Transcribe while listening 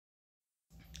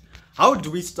How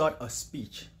do we start a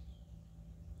speech?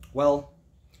 Well,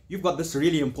 you've got this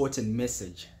really important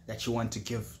message that you want to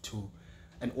give to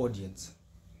an audience,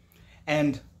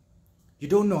 and you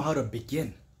don't know how to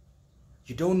begin.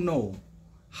 You don't know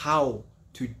how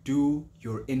to do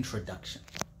your introduction.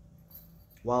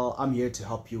 Well, I'm here to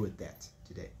help you with that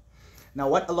today. Now,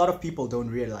 what a lot of people don't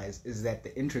realize is that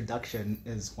the introduction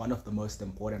is one of the most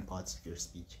important parts of your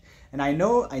speech. And I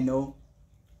know,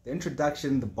 the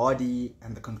introduction, the body,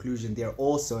 and the conclusion, they're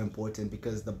all so important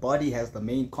because the body has the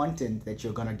main content that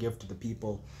you're going to give to the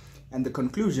people, and the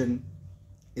conclusion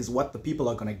is what the people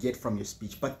are going to get from your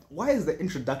speech. But why is the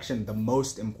introduction the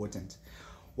most important?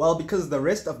 Well, because the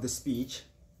rest of the speech,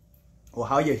 or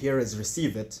how your hearers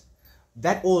receive it,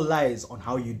 that all lies on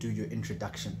how you do your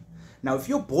introduction. Now, if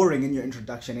you're boring in your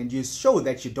introduction and you show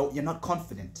that you're not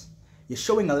confident, you're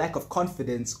showing a lack of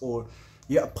confidence, or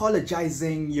you're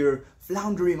apologizing, you're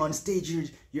floundering on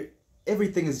stage,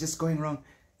 everything is just going wrong,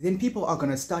 then people are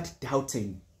going to start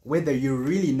doubting whether you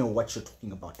really know what you're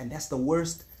talking about. And that's the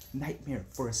worst nightmare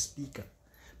for a speaker.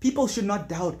 People should not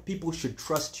doubt. People should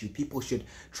trust you. People should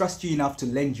trust you enough to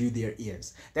lend you their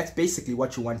ears. That's basically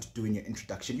what you want to do in your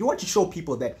introduction. You want to show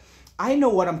people that I know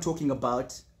what I'm talking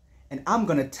about, and I'm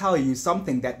going to tell you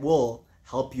something that will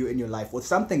help you in your life, or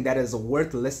something that is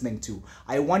worth listening to.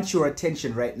 I want your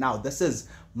attention right now. This is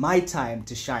my time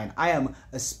to shine. I am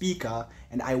a speaker,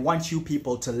 and I want you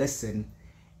people to listen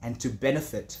and to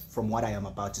benefit from what I am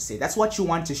about to say. That's what you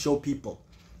want to show people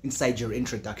inside your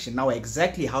introduction. Now,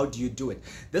 exactly how do you do it?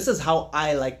 This is how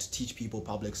I like to teach people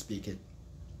public speaking.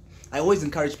 I always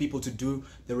encourage people to do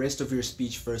the rest of your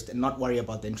speech first and not worry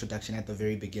about the introduction at the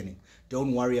very beginning.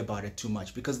 Don't worry about it too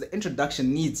much because the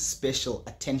introduction needs special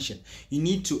attention. You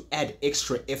need to add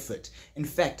extra effort. In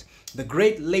fact, the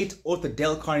great late author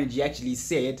Dale Carnegie actually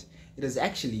said it is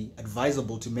actually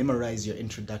advisable to memorize your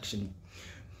introduction.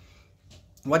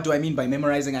 What do I mean by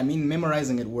memorizing? I mean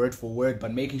memorizing it word for word,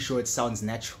 but making sure it sounds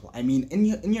natural. I mean,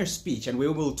 in your speech, and we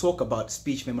will talk about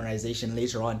speech memorization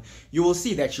later on, you will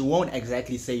see that you won't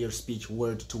exactly say your speech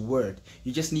word to word.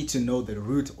 You just need to know the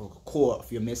root or core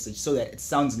of your message so that it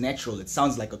sounds natural. It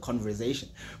sounds like a conversation.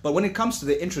 But when it comes to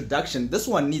the introduction, this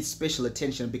one needs special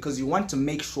attention because you want to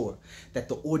make sure that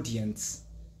the audience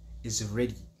is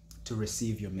ready to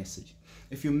receive your message.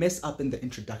 If you mess up in the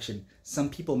introduction, some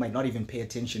people might not even pay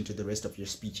attention to the rest of your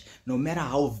speech, no matter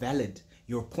how valid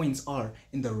your points are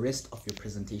in the rest of your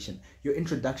presentation. Your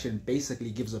introduction basically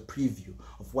gives a preview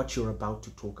of what you're about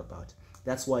to talk about.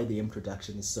 That's why the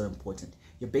introduction is so important.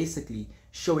 You're basically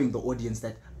showing the audience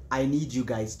that I need you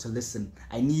guys to listen.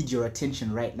 I need your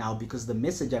attention right now because the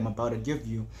message I'm about to give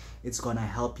you, it's going to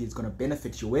help you. It's going to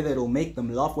benefit you, whether it'll make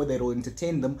them laugh, whether it'll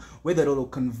entertain them, whether it'll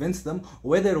convince them,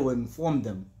 whether it'll inform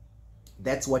them.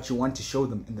 That's what you want to show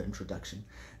them in the introduction.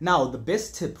 Now, the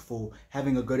best tip for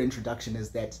having a good introduction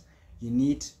is that you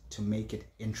need to make it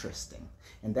interesting.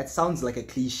 And that sounds like a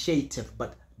cliche tip,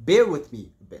 but bear with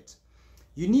me a bit.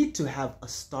 You need to have a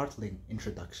startling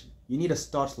introduction. You need to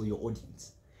startle your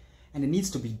audience. And it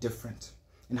needs to be different.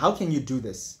 And how can you do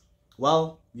this?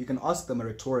 Well, you can ask them a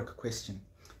rhetorical question.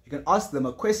 You can ask them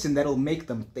a question that will make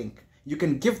them think. You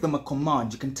can give them a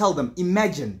command. You can tell them,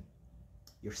 imagine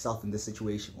yourself in this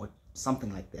situation, or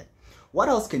something like that. What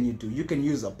else can you do? You can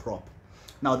use a prop.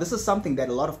 Now, this is something that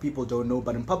a lot of people don't know,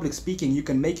 but in public speaking, you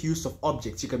can make use of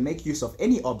objects. You can make use of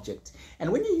any object. And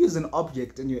when you use an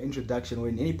object in your introduction or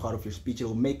in any part of your speech, it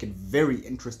will make it very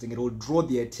interesting. It will draw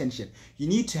the attention. You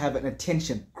need to have an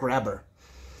attention grabber.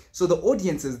 So the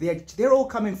audiences, they're all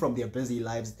coming from their busy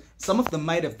lives. Some of them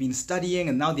might have been studying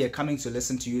and now they're coming to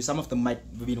listen to you. Some of them might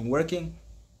have been working.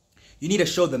 You need to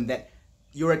show them that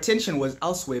your attention was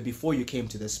elsewhere before you came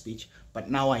to this speech, but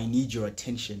now I need your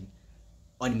attention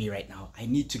on me right now. I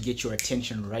need to get your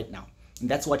attention right now. And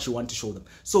that's what you want to show them.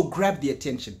 So grab the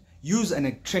attention. Use an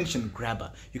attention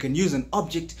grabber. You can use an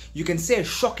object. You can say a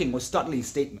shocking or startling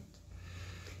statement.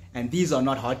 And these are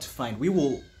not hard to find. We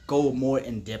will go more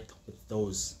in depth with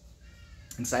those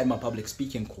inside my public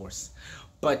speaking course.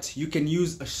 But you can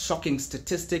use a shocking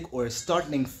statistic or a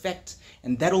startling fact,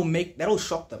 and that'll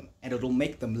shock them, and it'll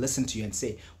make them listen to you and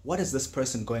say, what is this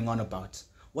person going on about?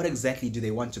 What exactly do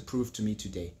they want to prove to me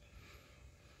today?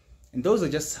 And those are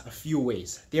just a few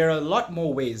ways. There are a lot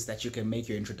more ways that you can make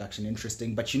your introduction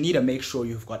interesting, but you need to make sure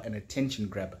you've got an attention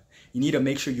grabber. You need to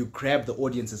make sure you grab the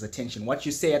audience's attention. What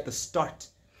you say at the start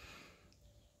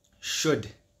should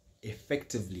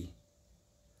effectively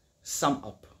sum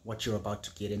up what you're about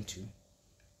to get into,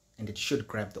 and it should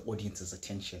grab the audience's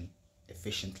attention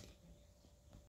efficiently.